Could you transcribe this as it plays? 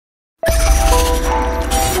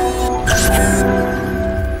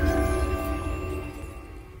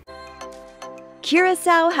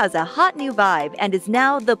Curaçao has a hot new vibe and is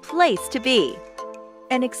now the place to be.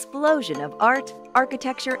 An explosion of art,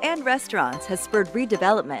 architecture, and restaurants has spurred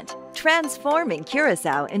redevelopment, transforming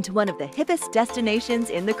Curaçao into one of the hippest destinations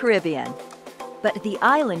in the Caribbean. But the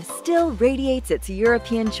island still radiates its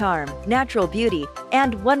European charm, natural beauty,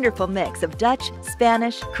 and wonderful mix of Dutch,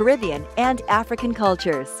 Spanish, Caribbean, and African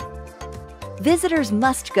cultures. Visitors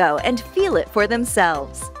must go and feel it for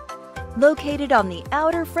themselves. Located on the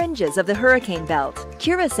outer fringes of the hurricane belt,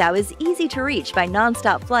 Curaçao is easy to reach by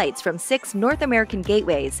nonstop flights from 6 North American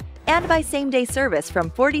gateways and by same-day service from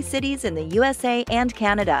 40 cities in the USA and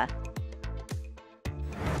Canada.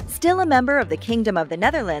 Still a member of the Kingdom of the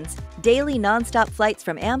Netherlands, daily nonstop flights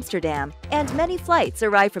from Amsterdam and many flights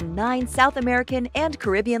arrive from 9 South American and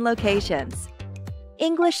Caribbean locations.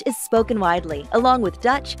 English is spoken widely, along with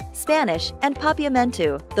Dutch, Spanish, and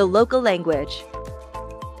Papiamentu, the local language.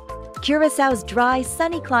 Curaçao's dry,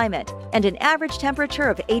 sunny climate and an average temperature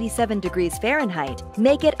of 87 degrees Fahrenheit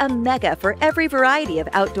make it a mecca for every variety of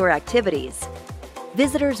outdoor activities.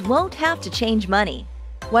 Visitors won't have to change money.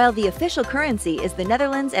 While the official currency is the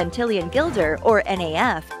Netherlands Antillean Guilder, or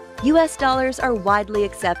NAF, US dollars are widely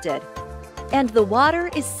accepted. And the water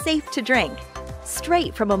is safe to drink,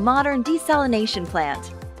 straight from a modern desalination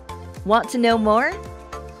plant. Want to know more?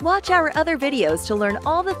 Watch our other videos to learn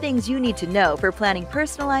all the things you need to know for planning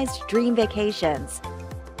personalized dream vacations.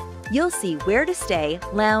 You'll see where to stay,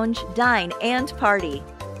 lounge, dine, and party.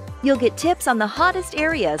 You'll get tips on the hottest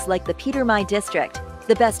areas like the Peter Mai district,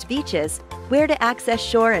 the best beaches, where to access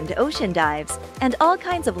shore and ocean dives, and all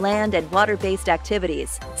kinds of land and water-based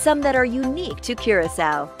activities, some that are unique to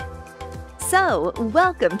Curaçao. So,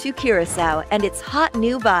 welcome to Curaçao and its hot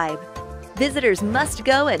new vibe. Visitors must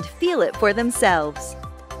go and feel it for themselves.